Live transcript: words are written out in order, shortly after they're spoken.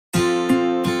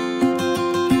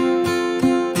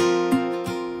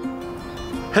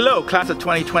Hello, class of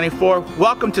 2024.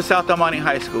 Welcome to South El Monte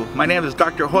High School. My name is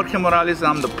Dr. Jorge Morales and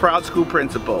I'm the proud school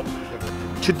principal.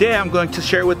 Today I'm going to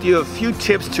share with you a few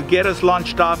tips to get us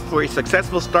launched off for a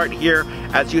successful start here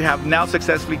as you have now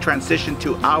successfully transitioned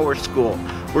to our school.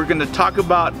 We're going to talk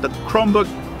about the Chromebook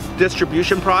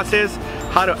distribution process,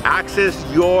 how to access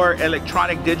your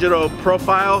electronic digital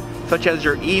profile, such as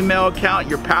your email account,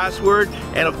 your password,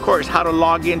 and of course how to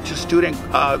log into student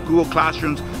Google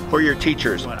Classrooms for your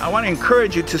teachers. I want to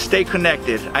encourage you to stay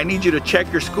connected. I need you to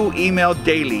check your school email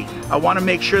daily. I want to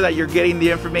make sure that you're getting the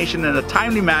information in a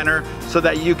timely manner so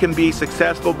that you can be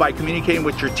successful by communicating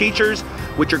with your teachers,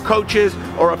 with your coaches,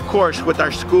 or of course with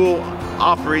our school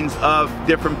offerings of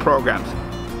different programs.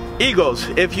 Eagles,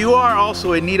 if you are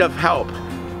also in need of help,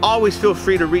 always feel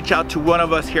free to reach out to one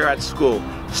of us here at school.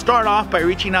 Start off by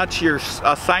reaching out to your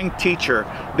assigned teacher.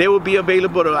 They will be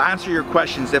available to answer your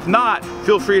questions. If not,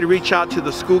 feel free to reach out to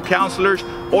the school counselors,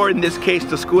 or in this case,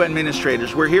 the school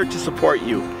administrators. We're here to support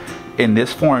you. In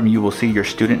this form, you will see your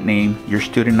student name, your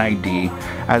student ID,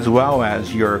 as well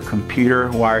as your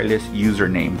computer wireless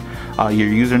username. Your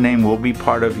username will be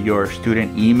part of your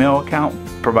student email account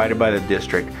provided by the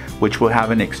district, which will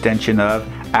have an extension of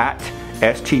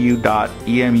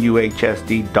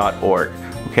 @stu.emuhsd.org.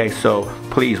 Okay, so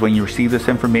please, when you receive this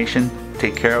information,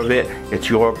 take care of it. It's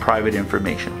your private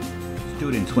information.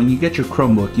 Students, when you get your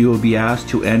Chromebook, you will be asked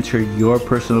to enter your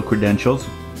personal credentials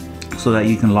so that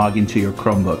you can log into your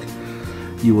Chromebook.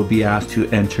 You will be asked to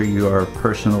enter your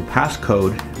personal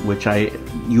passcode, which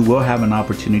you will have an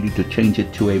opportunity to change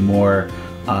it to a more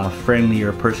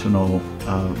friendlier personal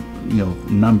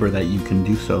number that you can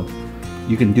do so.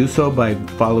 You can do so by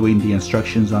following the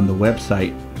instructions on the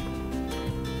website.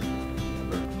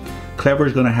 Clever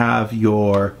is going to have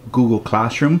your Google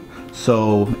Classroom,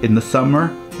 so in the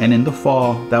summer and in the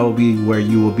fall, that will be where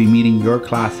you will be meeting your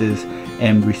classes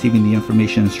and receiving the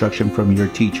information instruction from your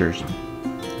teachers.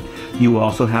 You will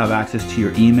also have access to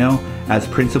your email. As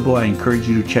principal, I encourage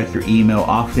you to check your email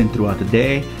often throughout the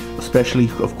day, especially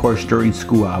of course during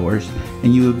school hours.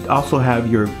 And you also have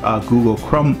your Google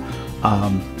Chrome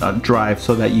drive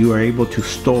so that you are able to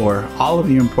store all of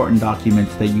your important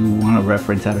documents that you want to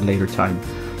reference at a later time.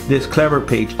 This Clever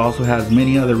page also has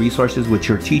many other resources which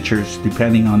your teachers,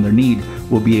 depending on their need,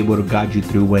 will be able to guide you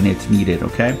through when it's needed,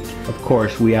 okay? Of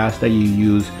course, we ask that you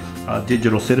use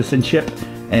digital citizenship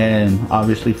and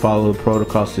obviously follow the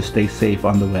protocols to stay safe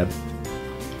on the web.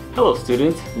 Hello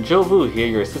students, Joe Vu here,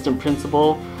 your assistant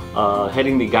principal,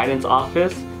 heading the guidance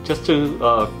office. Just to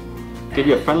give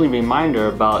you a friendly reminder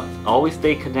about always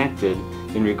stay connected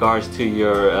in regards to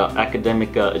your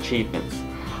academic achievements.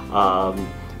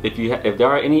 If there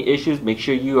are any issues, make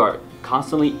sure you are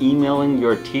constantly emailing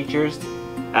your teachers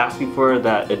asking for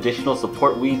that additional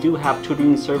support. We do have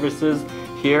tutoring services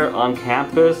here on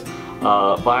campus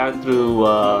through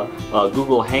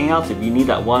Google Hangouts. If you need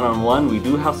that one-on-one, we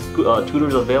do have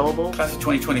tutors available. Class of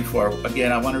 2024,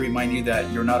 again, I want to remind you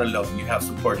that you're not alone. You have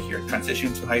support here.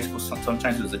 Transition to high school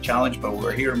sometimes is a challenge, but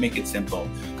we're here to make it simple.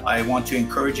 I want to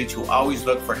encourage you to always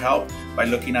look for help by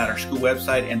looking at our school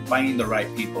website and finding the right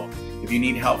people. If you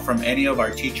need help from any of our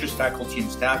teachers, faculty,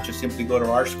 and staff, just simply go to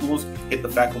our schools, hit the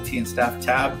faculty and staff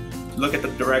tab, look at the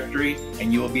directory,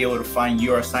 and you will be able to find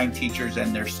your assigned teachers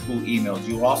and their school emails.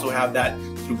 You also have that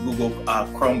through Google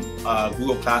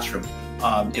Classroom.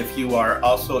 If you are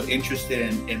also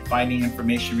interested in finding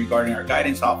information regarding our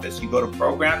guidance office, you go to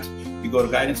programs, you go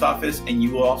to guidance office, and you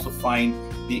will also find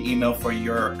the email for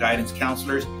your guidance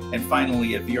counselors. And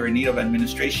finally, if you're in need of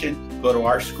administration, go to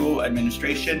our school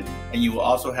administration, and you will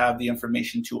also have the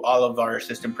information to all of our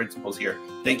assistant principals here.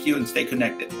 Thank you and stay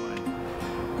connected.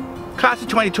 Class of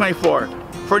 2024,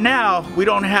 for now, we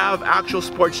don't have actual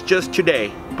sports just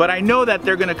today, but I know that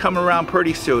they're going to come around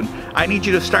pretty soon. I need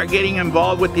you to start getting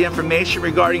involved with the information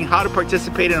regarding how to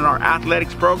participate in our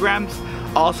athletics programs,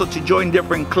 also to join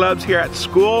different clubs here at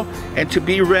school, and to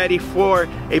be ready for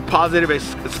a positive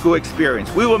school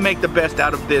experience. We will make the best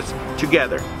out of this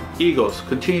together. Eagles,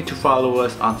 continue to follow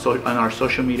us on our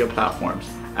social media platforms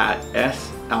at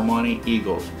El Monte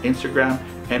Eagles, Instagram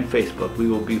and Facebook. We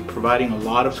will be providing a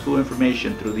lot of school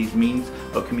information through these means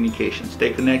of communication.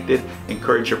 Stay connected.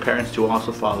 Encourage your parents to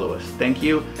also follow us. Thank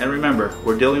you. And remember,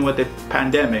 we're dealing with a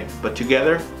pandemic, but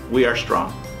together we are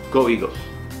strong. Go Eagles.